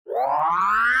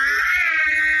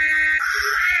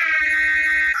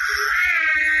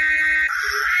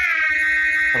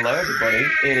Hello, everybody.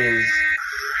 It is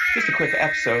just a quick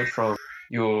episode from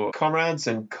your comrades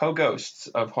and co-ghosts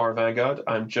of Horror Vanguard.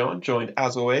 I'm John, joined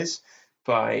as always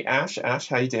by Ash. Ash,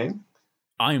 how you doing?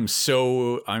 I'm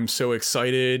so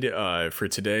excited for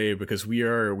today because we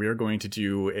are going to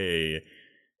do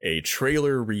a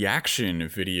trailer reaction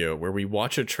video where we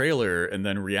watch a trailer and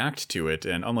then react to it.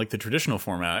 And unlike the traditional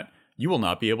format, you will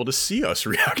not be able to see us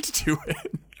react to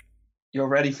it. You're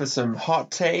ready for some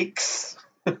hot takes?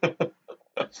 Are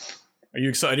you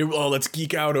excited? Oh, let's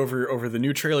geek out over the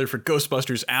new trailer for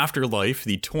Ghostbusters Afterlife,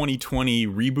 the 2020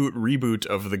 reboot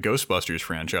of the Ghostbusters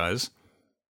franchise.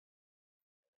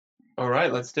 All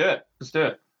right, let's do it.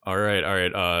 All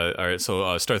right.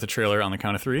 So start the trailer on the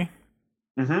count of three.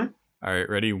 Mm-hmm. All right,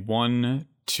 ready? 1,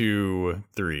 2,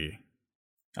 3.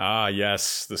 Ah,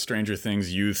 yes, the Stranger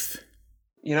Things youth.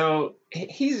 You know,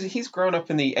 he's grown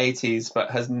up in the 80s, but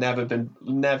has never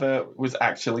was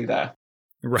actually there.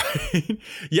 Right.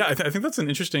 Yeah, I think that's an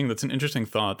interesting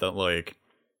thought that like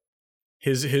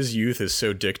his youth is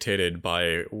so dictated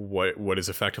by what is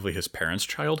effectively his parents'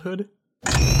 childhood.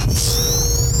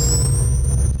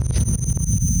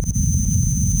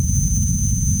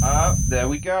 There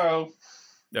we go.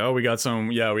 Oh, we got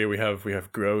some. Yeah, we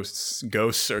have ghosts.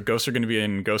 Ghosts are going to be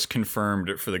in Ghost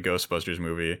confirmed for the Ghostbusters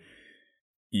movie.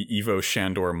 Ivo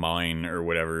Shandor Mine or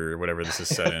whatever this is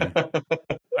set in.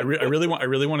 I really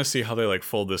want to see how they like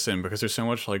fold this in because there's so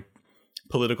much like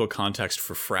political context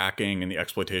for fracking and the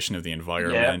exploitation of the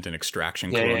environment and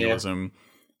extraction colonialism.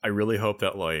 I really hope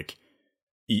that like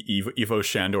Ivo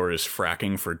Shandor is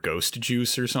fracking for ghost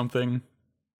juice or something.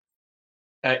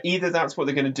 Either that's what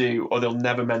they're going to do, or they'll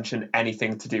never mention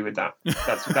anything to do with that.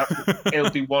 That's it'll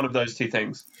be one of those two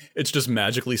things. It's just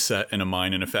magically set in a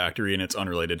mine in a factory, and it's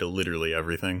unrelated to literally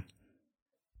everything.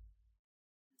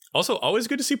 Also, always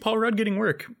good to see Paul Rudd getting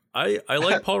work. I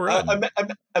like Paul Rudd.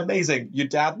 Amazing. Your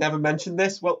dad never mentioned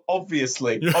this? Well,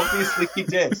 obviously he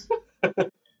did.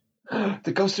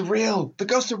 The ghosts are real. The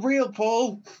ghosts are real,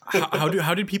 Paul.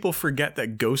 How did people forget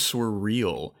that ghosts were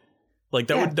real? Like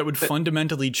that would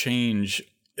fundamentally change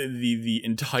the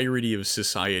entirety of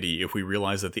society if we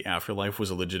realized that the afterlife was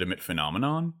a legitimate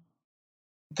phenomenon.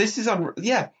 This is remember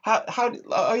the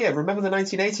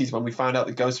 1980s when we found out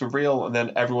the ghosts were real and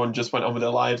then everyone just went on with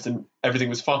their lives and everything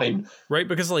was fine. Right,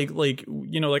 because I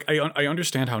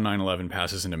understand how 9/11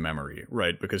 passes into memory,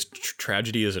 right? Because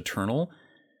tragedy is eternal.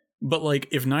 But like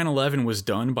if 9/11 was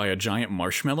done by a giant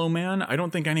marshmallow man, I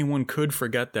don't think anyone could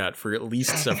forget that for at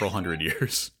least several hundred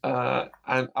years.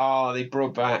 They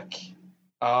brought back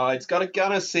it's got a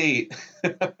gunner seat.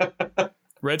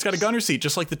 Right, it's got a gunner seat,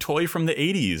 just like the toy from the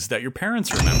 80s that your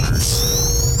parents remember.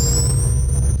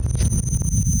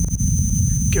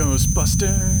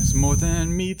 Ghostbusters, more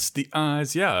than meets the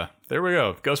eyes. Yeah, there we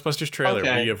go. Ghostbusters trailer.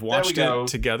 Okay, we have watched it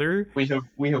together. We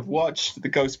have watched the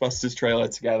Ghostbusters trailer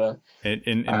together.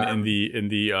 In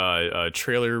the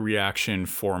trailer reaction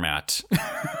format.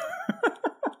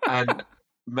 And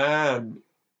man,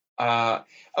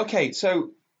 okay,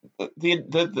 so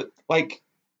the like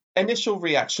initial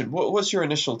reaction. What was your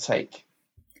initial take?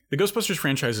 The Ghostbusters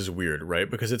franchise is weird, right?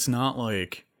 Because it's not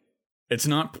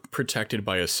protected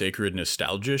by a sacred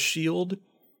nostalgia shield,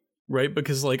 right?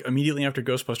 Because like immediately after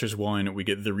Ghostbusters 1, we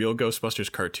get the real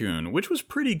Ghostbusters cartoon, which was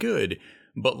pretty good,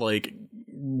 but like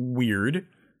weird.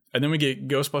 And then we get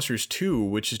Ghostbusters 2,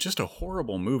 which is just a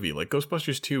horrible movie. Like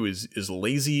Ghostbusters 2 is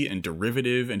lazy and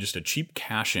derivative and just a cheap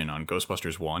cash-in on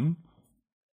Ghostbusters 1.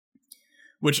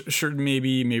 Which sure,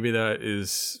 maybe I'm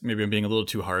being a little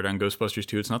too hard on Ghostbusters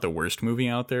 2. It's not the worst movie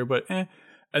out there, but eh.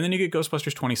 And then you get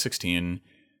Ghostbusters 2016,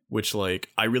 which like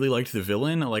I really liked the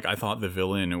villain. Like I thought the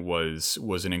villain was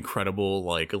an incredible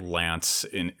like lance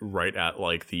in right at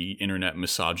like the internet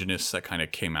misogynists that kind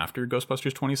of came after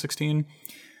Ghostbusters 2016.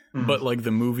 Mm-hmm. But like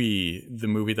the movie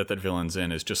that villain's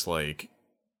in is just like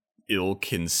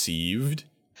ill-conceived.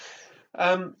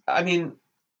 I memean,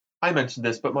 I mentioned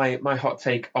this, but my hot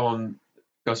take on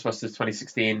Ghostbusters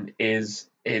 2016 is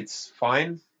it's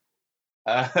fine.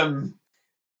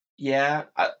 Yeah,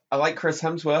 I like Chris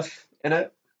Hemsworth in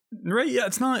it. Right, yeah,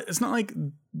 it's not like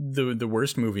the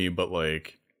worst movie, but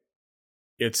like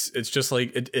it's just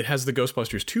like it has the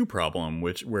Ghostbusters 2 problem,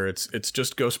 where it's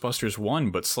just Ghostbusters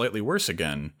 1 but slightly worse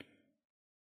again.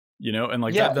 You know, and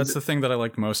like that's the thing that I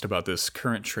liked most about this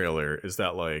current trailer is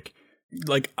that like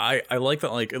I like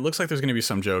that like it looks like there's going to be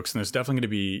some jokes and there's definitely going to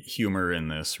be humor in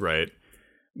this, right?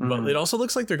 Mm-hmm. But it also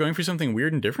looks like they're going for something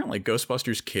weird and different, like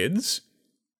Ghostbusters Kids.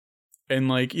 And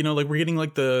like, you know, like we're getting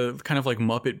like the kind of like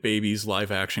Muppet Babies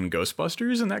live action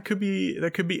Ghostbusters, and that could be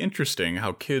interesting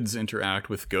how kids interact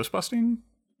with ghostbusting.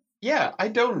 Yeah, I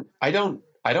don't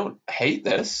hate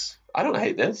this. I don't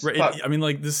hate this. Right. But I mean,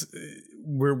 like this,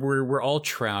 we're all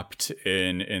trapped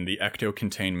in the ecto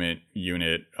containment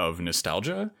unit of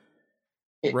nostalgia.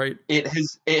 Right. It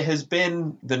has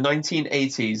been the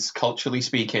 1980s, culturally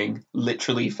speaking,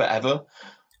 literally forever.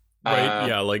 Right.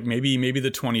 Yeah. Like maybe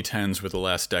the 2010s were the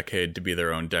last decade to be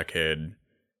their own decade,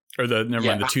 or the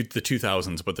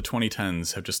 2000s, but the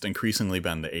 2010s have just increasingly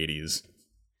been the 80s.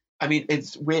 I mean,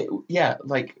 it's weird. Yeah,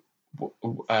 like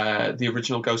the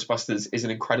original Ghostbusters is an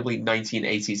incredibly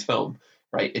 1980s film,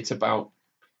 right? It's about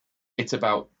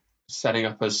setting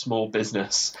up a small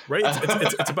business. Right.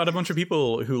 It's about a bunch of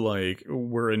people who like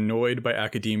were annoyed by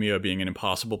academia being an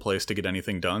impossible place to get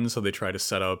anything done, so they try to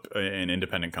set up an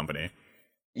independent company.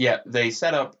 Yeah, they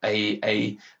set up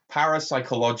a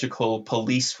parapsychological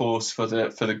police force for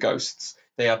the ghosts.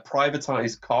 They are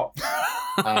privatized cops.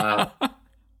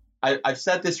 I've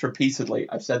said this repeatedly.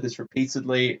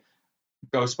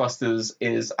 Ghostbusters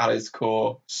is at its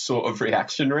core sort of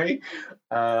reactionary.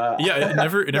 It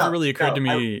never really occurred to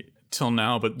me till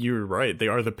now, but you're right. They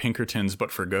are the Pinkertons, but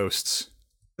for ghosts.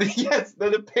 Yes,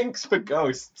 they're the Pinks for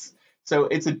ghosts. So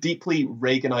it's a deeply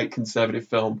Reaganite conservative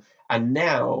film, and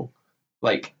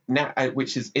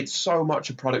it's so much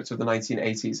a product of the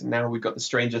 1980s, and now we've got the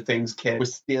Stranger Things kid. We're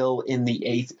still in the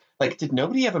 80s. Like, did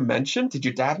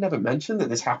your dad never mention that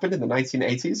this happened in the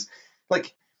 1980s?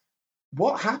 Like,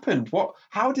 what happened?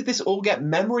 How did this all get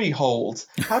memory hold?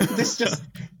 How did this just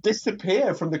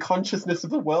disappear from the consciousness of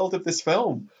the world of this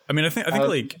film? I mean, I think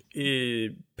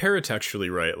paratextually,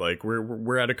 right? Like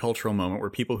we're at a cultural moment where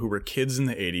people who were kids in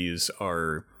the 80s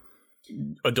are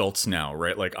adults now,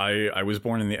 right? Like I was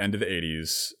born in the end of the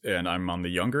 80s, and I'm on the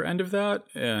younger end of that,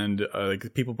 and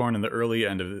like people born in the early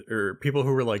end of, or people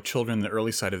who were like children in the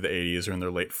early side of the 80s are in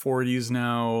their late 40s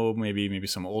now, maybe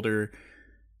some older.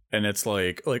 And it's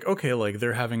like okay, like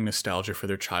they're having nostalgia for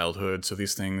their childhood, so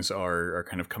these things are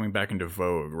kind of coming back into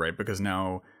vogue, right? Because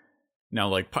now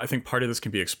like I think part of this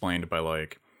can be explained by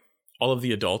like all of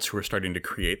the adults who are starting to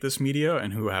create this media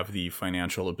and who have the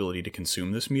financial ability to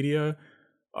consume this media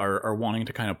are wanting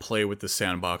to kind of play with the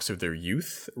sandbox of their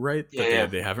youth, right? Yeah.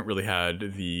 They haven't really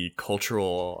had the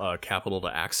cultural capital to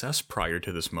access prior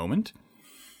to this moment.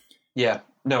 Yeah,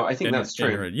 no, I think that's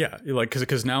true. Yeah, like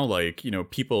because now, like, you know,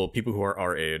 people who are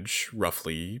our age,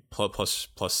 roughly plus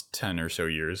 10 or so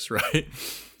years, right?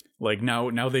 Like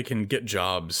now they can get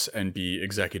jobs and be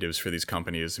executives for these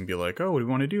companies and be like, oh, what do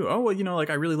we want to do? Oh, well, you know, like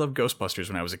I really loved Ghostbusters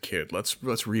when I was a kid.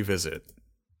 Let's revisit.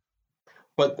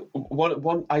 But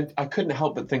I couldn't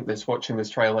help but think this watching this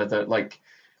trailer that, like,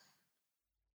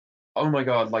 oh my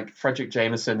god, like Fredric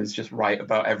Jameson is just right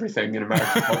about everything in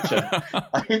American culture.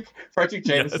 Like, Fredric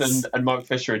Jameson and Mark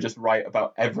Fisher are just right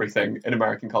about everything in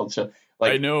American culture.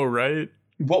 Like, I know, right?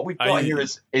 What we've got here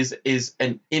is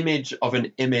an image of the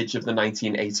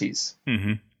 1980s.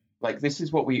 Mm-hmm. Like, this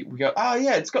is what we go, oh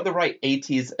yeah, it's got the right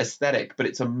 80s aesthetic, but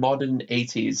it's a modern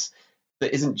 80s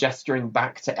that isn't gesturing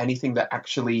back to anything that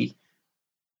actually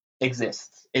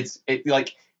exists. It's a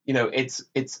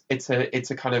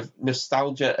kind of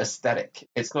nostalgia aesthetic.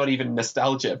 It's not even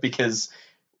nostalgia because,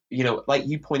 you know, like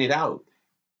you pointed out,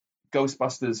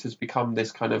 Ghostbusters has become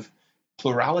this kind of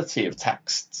plurality of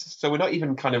texts. So we're not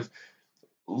even kind of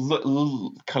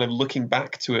looking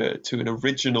back to an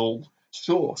original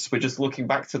source. We're just looking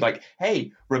back to, like,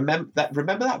 hey, remember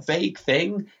that vague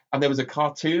thing, and there was a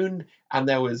cartoon, and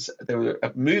there was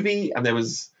a movie, and there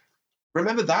was.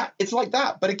 Remember that? It's like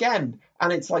that, but again,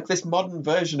 and it's like this modern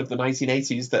version of the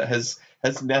 1980s that has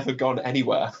never gone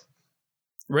anywhere.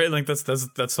 Right, like that's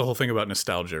the whole thing about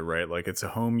nostalgia, right? Like it's a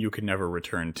home you can never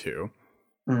return to.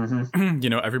 Mm-hmm. You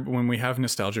know, when we have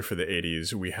nostalgia for the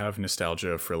 80s, we have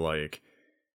nostalgia for like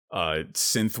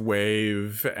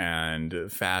synthwave and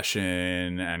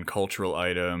fashion and cultural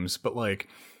items, but like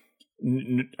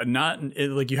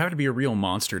like you have to be a real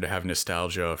monster to have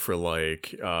nostalgia for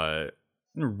like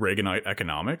Reaganite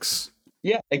economics.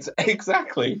 Yeah,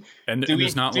 exactly. And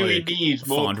there's not do like we need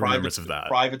more fond remembrance of that.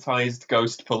 Privatized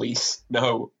ghost police?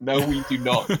 No, we do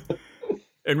not.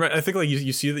 And right, I think like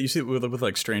you see it with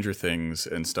like Stranger Things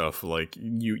and stuff. Like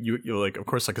you like, of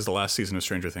course, like, because the last season of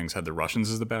Stranger Things had the Russians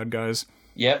as the bad guys.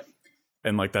 Yep.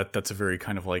 And like that's a very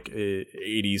kind of like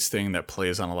 80s thing that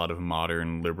plays on a lot of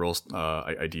modern liberal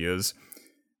ideas.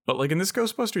 But like in this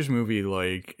Ghostbusters movie,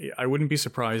 like I wouldn't be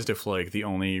surprised if like the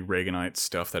only Reaganite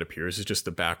stuff that appears is just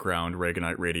the background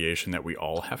Reaganite radiation that we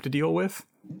all have to deal with.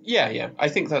 Yeah, I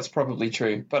think that's probably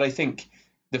true. But I think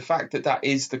the fact that that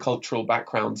is the cultural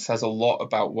background says a lot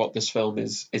about what this film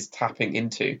is tapping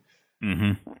into.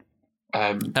 Mm-hmm.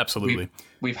 Absolutely.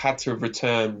 We've had to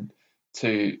return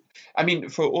to, I mean,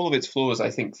 for all of its flaws,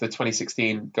 I think the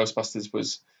 2016 Ghostbusters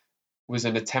was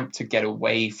an attempt to get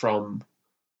away from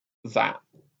that.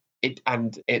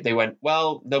 They went,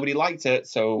 well, nobody liked it,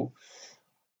 so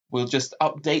we'll just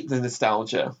update the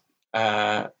nostalgia.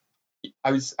 I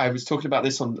was talking about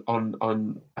this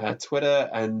on Twitter,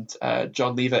 and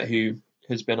John Leavitt, who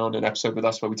has been on an episode with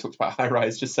us where we talked about High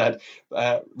Rise, just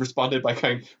responded by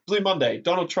going, Blue Monday,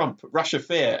 Donald Trump, Russia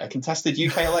fear, a contested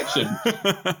UK election.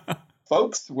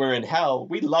 Folks, we're in hell.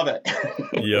 We love it.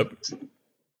 Yep.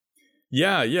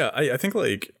 Yeah. I think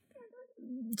like,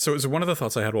 so one of the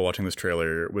thoughts I had while watching this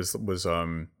trailer was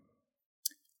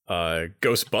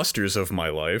Ghostbusters of my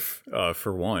life,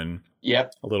 for one.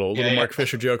 Yep. A little Mark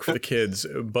Fisher joke for the kids.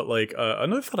 But like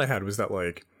another thought I had was that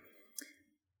like,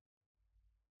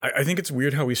 I think it's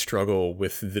weird how we struggle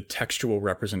with the textual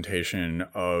representation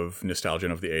of nostalgia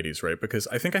and of the 80s, right? Because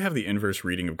I think I have the inverse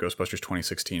reading of Ghostbusters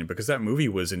 2016, because that movie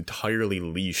was entirely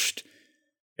leashed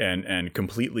and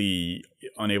completely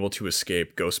unable to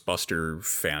escape Ghostbuster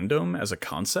fandom as a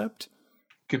concept.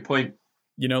 Good point.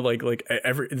 You know,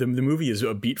 the movie is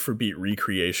a beat for beat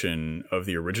recreation of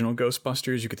the original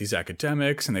Ghostbusters. You get these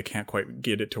academics and they can't quite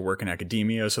get it to work in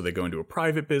academia, so they go into a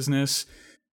private business.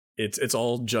 It's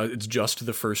just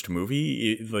the first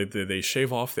movie. They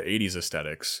shave off the 80s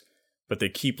aesthetics, but they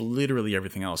keep literally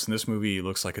everything else. And this movie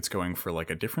looks like it's going for like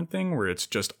a different thing where it's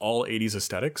just all 80s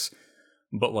aesthetics.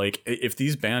 But like, if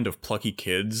these band of plucky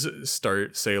kids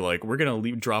say like, we're going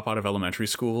to drop out of elementary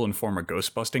school and form a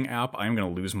ghost busting app, I'm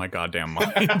going to lose my goddamn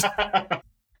mind.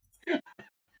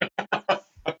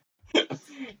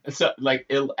 So like,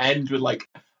 it'll end with like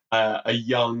a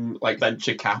young like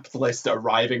venture capitalist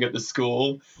arriving at the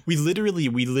school. We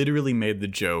literally made the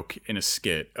joke in a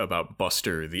skit about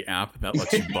Buster, the app that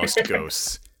lets you bust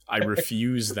ghosts. I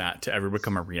refuse that to ever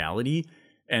become a reality.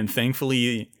 And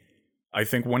thankfully, I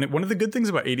think one of the good things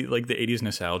about the 80s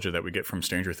nostalgia that we get from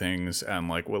Stranger Things and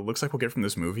like what looks like we'll get from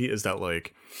this movie is that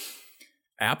like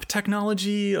app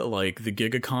technology, like the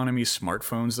gig economy,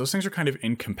 smartphones, those things are kind of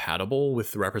incompatible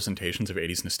with the representations of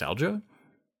 80s nostalgia.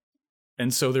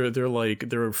 And so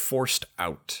they're forced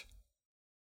out.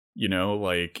 You know,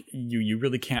 like you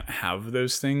really can't have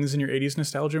those things in your 80s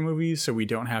nostalgia movies, so we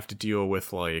don't have to deal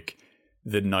with like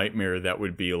the nightmare that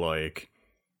would be like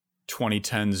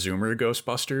 2010 Zoomer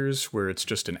Ghostbusters, where it's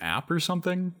just an app or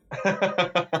something.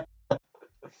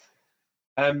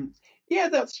 Yeah,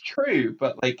 that's true,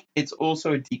 but like it's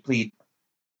also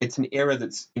it's an era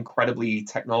that's incredibly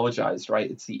technologized, right?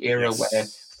 It's the era where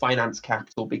finance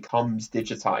capital becomes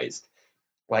digitized.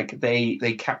 Like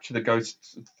they capture the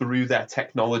ghosts through their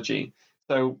technology.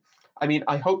 So, I mean,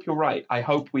 I hope you're right. I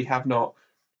hope we have not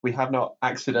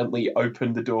accidentally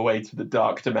opened the doorway to the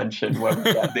dark dimension where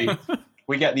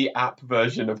we get the app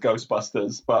version of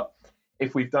Ghostbusters. But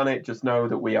if we've done it, just know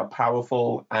that we are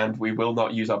powerful and we will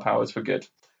not use our powers for good.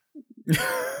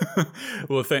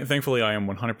 Well, thankfully, I am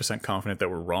 100% confident that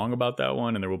we're wrong about that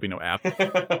one, and there will be no app.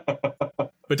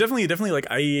 But definitely, like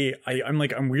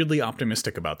I'm weirdly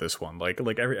optimistic about this one. Like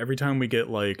every time we get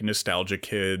like nostalgia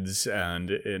kids and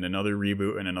in another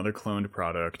reboot and another cloned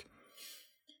product,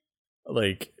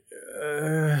 like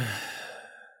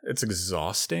it's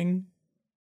exhausting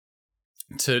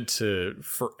to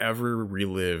forever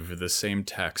relive the same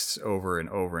texts over and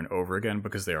over and over again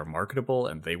because they are marketable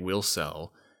and they will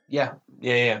sell. Yeah.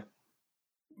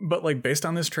 But like based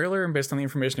on this trailer and based on the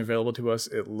information available to us,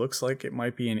 it looks like it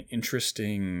might be an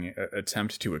interesting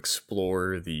attempt to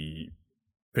explore the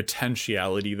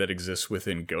potentiality that exists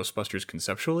within Ghostbusters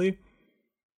conceptually.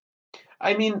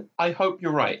 I mean, I hope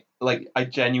you're right. Like, I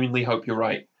genuinely hope you're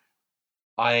right.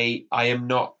 I'm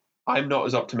not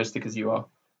as optimistic as you are.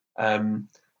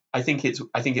 I think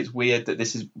it's weird that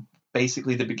this is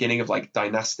basically the beginning of like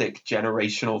dynastic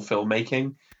generational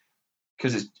filmmaking,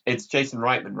 because it's Jason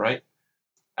Reitman, right?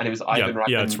 And it was Ivan Reitman.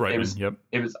 Yeah, it's Reitman.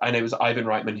 It was Ivan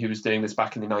Reitman who was doing this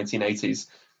back in the 1980s.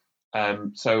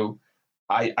 So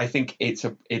I think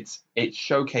it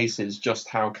showcases just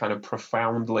how kind of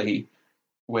profoundly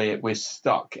we're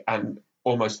stuck, and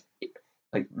almost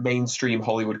like mainstream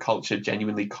Hollywood culture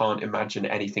genuinely can't imagine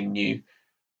anything new.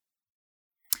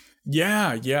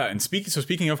 Yeah. And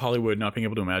speaking of Hollywood not being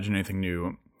able to imagine anything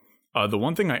new, the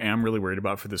one thing I am really worried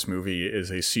about for this movie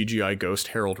is a CGI ghost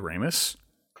Harold Ramis.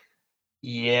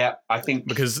 Yeah, I think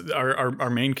because our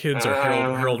main kids are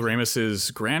Harold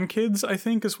Ramis's grandkids, I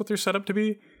think, is what they're set up to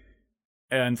be.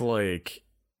 And like,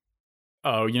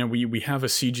 Oh, we have a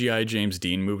CGI James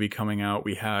Dean movie coming out.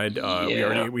 We had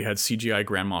we had CGI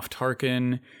Grand Moff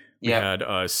Tarkin. We had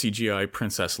CGI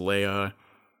Princess Leia.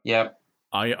 Yep.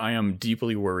 I am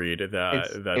deeply worried that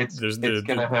it's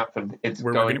gonna happen.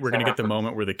 We're gonna get the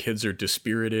moment where the kids are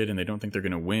dispirited and they don't think they're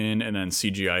gonna win, and then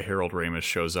CGI Harold Ramis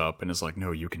shows up and is like,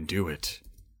 "No, you can do it.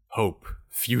 Hope,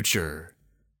 future.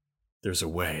 There's a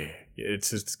way."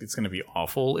 It's gonna be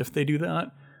awful if they do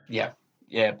that.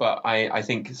 Yeah, but I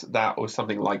think that or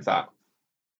something like that,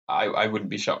 I wouldn't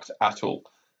be shocked at all.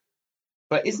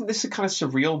 But isn't this a kind of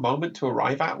surreal moment to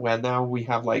arrive at, where now we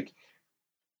have like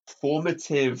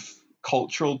formative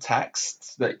cultural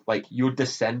texts that like your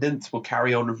descendants will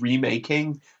carry on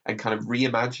remaking and kind of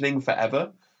reimagining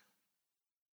forever?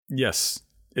 Yes,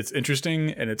 it's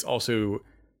interesting, and it's also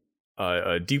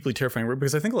deeply terrifying,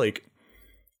 because I think like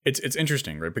it's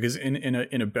interesting, right? Because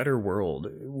in a better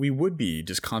world, we would be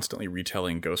just constantly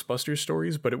retelling Ghostbusters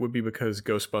stories, but it would be because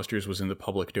Ghostbusters was in the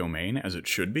public domain, as it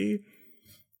should be.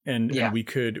 And we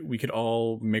could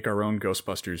all make our own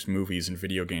Ghostbusters movies and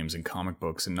video games and comic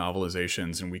books and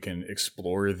novelizations, and we can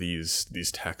explore these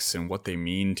texts and what they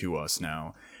mean to us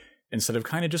now, instead of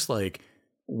kind of just like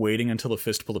waiting until a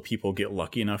fistful of people get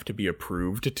lucky enough to be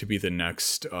approved to be the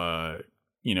next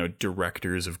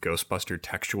directors of Ghostbuster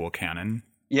textual canon.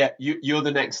 Yeah, you're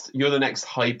the next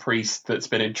high priest that's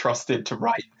been entrusted to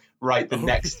write the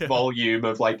next volume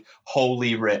of like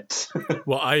Holy Writ.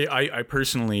 Well, I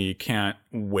personally can't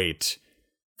wait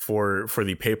for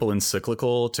the papal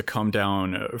encyclical to come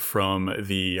down from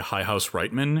the High House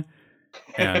Reitman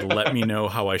and let me know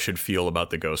how I should feel about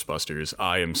the Ghostbusters.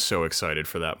 I am so excited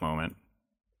for that moment.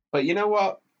 But you know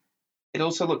what? It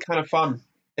also looks kind of fun.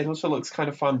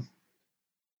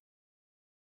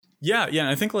 Yeah, and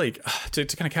I think like to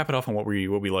kind of cap it off on what we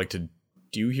like to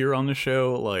do here on the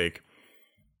show, like,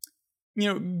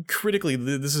 critically,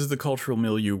 this is the cultural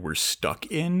milieu we're stuck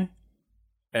in,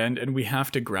 and we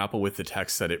have to grapple with the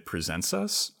text that it presents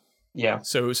us. Yeah.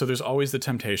 So there's always the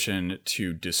temptation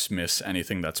to dismiss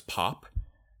anything that's pop,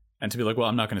 and to be like, well,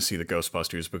 I'm not going to see the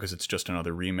Ghostbusters because it's just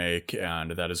another remake, and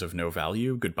that is of no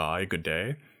value. Goodbye, good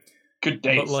day. Good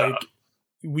day, but like,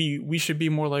 we should be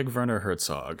more like Werner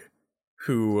Herzog,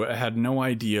 who had no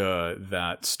idea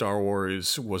that Star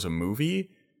Wars was a movie,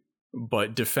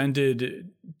 but defended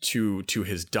to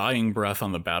his dying breath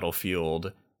on the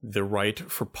battlefield the right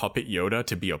for Puppet Yoda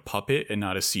to be a puppet and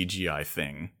not a CGI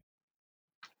thing.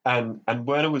 And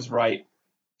Werner was right.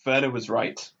 But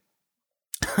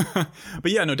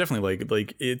yeah, no, definitely.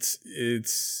 Like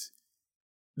it's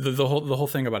the whole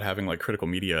thing about having like critical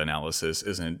media analysis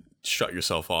isn't shut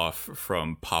yourself off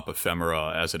from pop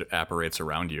ephemera as it apparates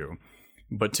around you,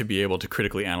 but to be able to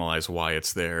critically analyze why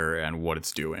it's there and what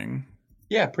it's doing.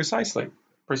 Yeah, precisely.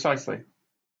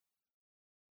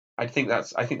 I think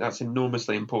that's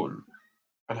enormously important,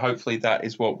 and hopefully that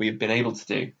is what we've been able to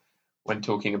do when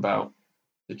talking about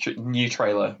the new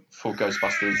trailer for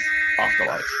Ghostbusters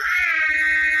Afterlife.